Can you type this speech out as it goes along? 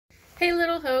Hey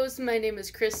little hoes, my name is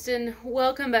Kristen.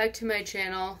 Welcome back to my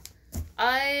channel.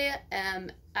 I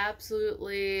am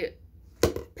absolutely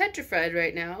petrified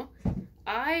right now.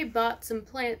 I bought some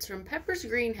plants from Pepper's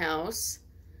Greenhouse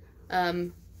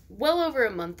well over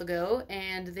a month ago,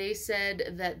 and they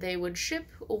said that they would ship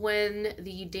when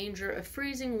the danger of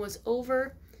freezing was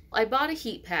over. I bought a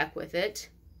heat pack with it.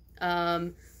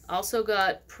 Also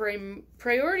got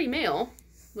priority mail,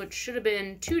 which should have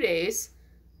been 2 days.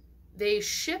 They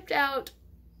shipped out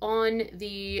on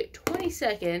the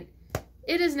 22nd.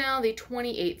 It is now the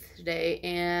 28th today,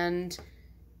 and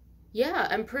yeah,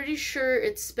 I'm pretty sure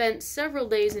it spent several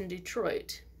days in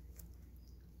Detroit.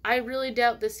 I really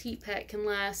doubt this heat pack can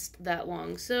last that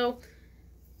long, so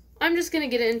I'm just gonna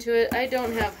get into it. I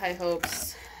don't have high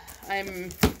hopes. I'm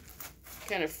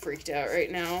kind of freaked out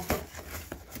right now.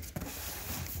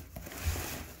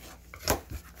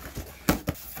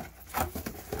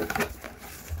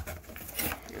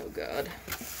 Oh God.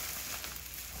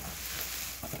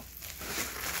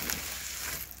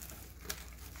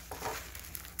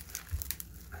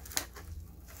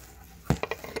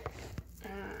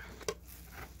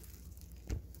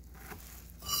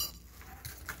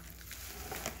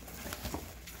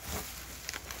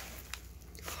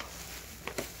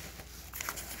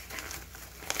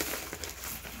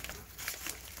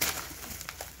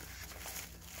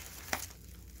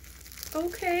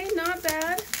 Okay, not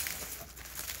bad.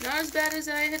 Not as bad as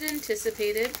I had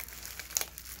anticipated.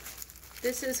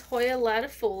 This is Hoya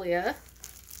latifolia.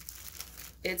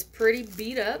 It's pretty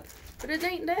beat up, but it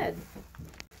ain't dead.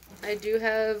 I do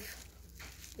have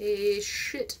a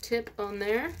shit tip on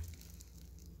there.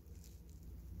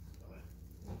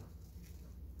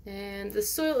 And the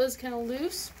soil is kind of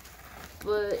loose,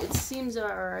 but it seems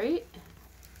alright.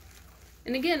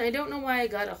 And again, I don't know why I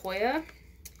got a Hoya.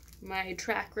 My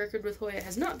track record with Hoya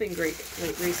has not been great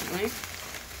recently.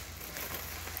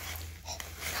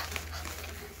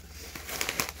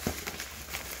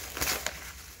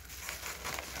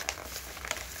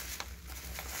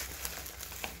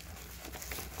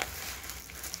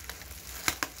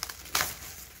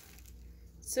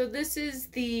 So this is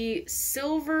the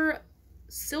Silver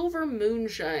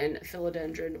Moonshine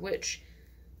Philodendron, which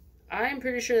I'm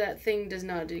pretty sure that thing does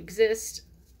not exist.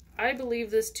 I believe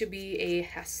this to be a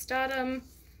Hastatum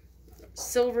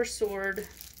Silver Sword.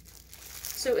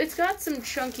 So it's got some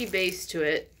chunky base to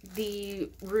it. The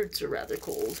roots are rather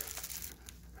cold,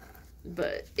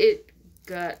 but it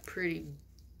got pretty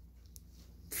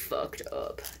fucked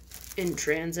up in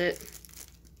transit.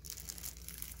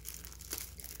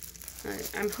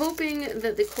 I'm hoping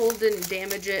that the cold didn't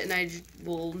damage it, and I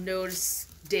will notice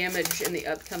damage in the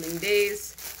upcoming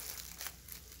days.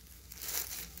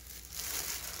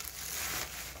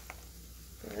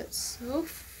 But so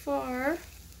far,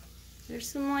 there's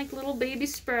some like little baby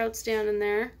sprouts down in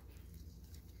there.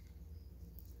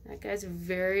 That guy's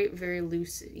very, very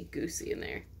loosey-goosey in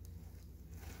there.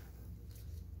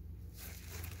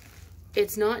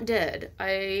 It's not dead.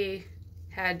 I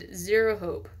had zero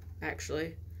hope,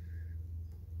 actually.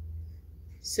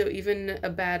 So even a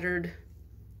battered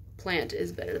plant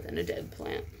is better than a dead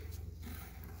plant.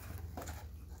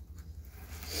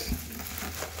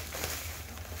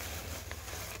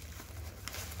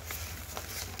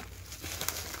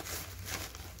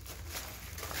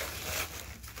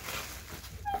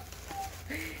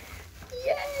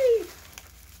 Yay!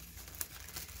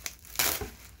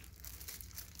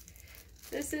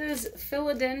 This is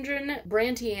Philodendron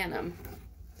Brantianum.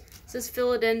 This is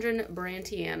Philodendron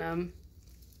Brantianum.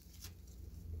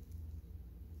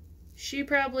 She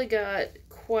probably got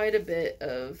quite a bit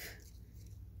of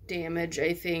damage,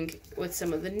 I think, with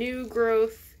some of the new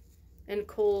growth and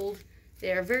cold.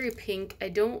 They are very pink. I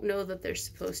don't know that they're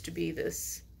supposed to be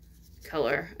this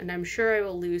color, and I'm sure I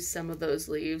will lose some of those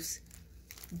leaves.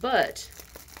 But,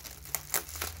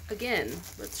 again,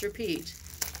 let's repeat,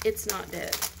 it's not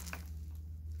dead.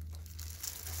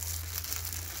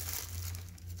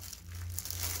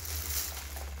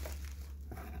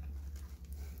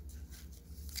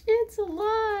 It's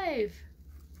alive!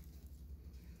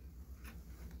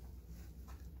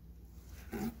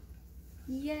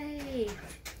 Yay!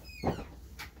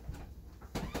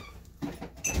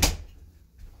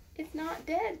 It's not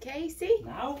dead, Casey.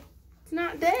 No. It's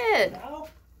not dead. No.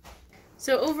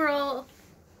 So overall,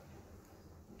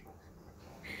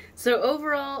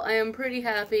 I am pretty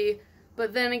happy,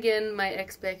 but then again, my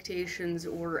expectations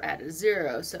were at a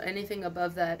 0, so anything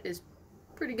above that is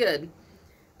pretty good.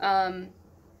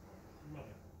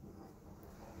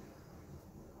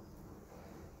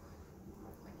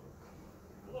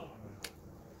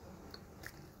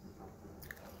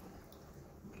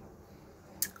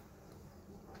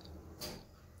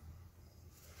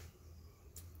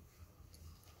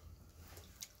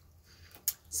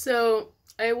 So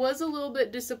I was a little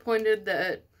bit disappointed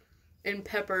that in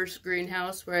Pepper's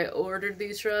greenhouse, where I ordered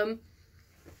these from,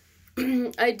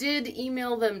 I did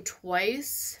email them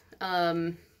twice.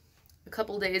 A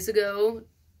couple days ago,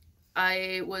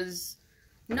 I was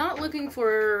not looking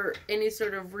for any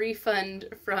sort of refund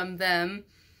from them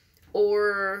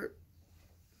or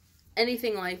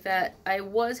anything like that. I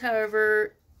was,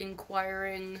 however,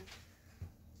 inquiring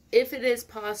if it is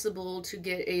possible to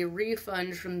get a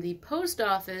refund from the post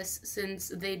office, since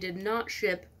they did not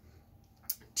ship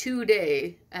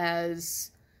today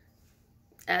as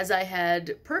I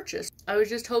had purchased. I was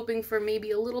just hoping for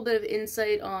maybe a little bit of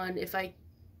insight on if I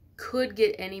could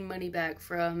get any money back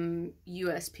from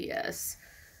USPS.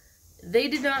 They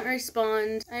did not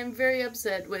respond. I'm very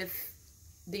upset with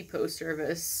the post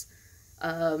service.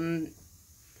 I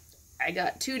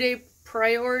got 2-day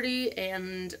priority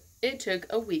and it took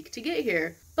a week to get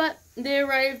here. But they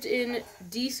arrived in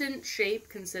decent shape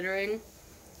considering.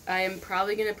 I am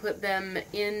probably going to put them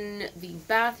in the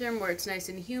bathroom where it's nice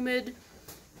and humid.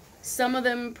 Some of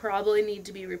them probably need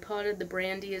to be repotted. The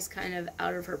Brandy is kind of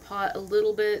out of her pot a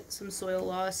little bit, some soil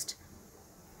lost.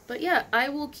 But yeah, I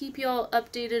will keep y'all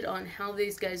updated on how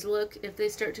these guys look. If they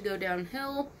start to go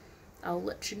downhill, I'll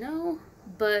let you know.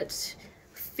 But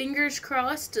fingers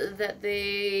crossed that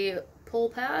they pull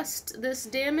past this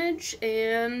damage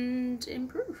and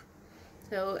improve.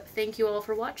 So thank you all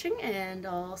for watching, and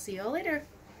I'll see y'all later.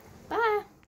 Bye!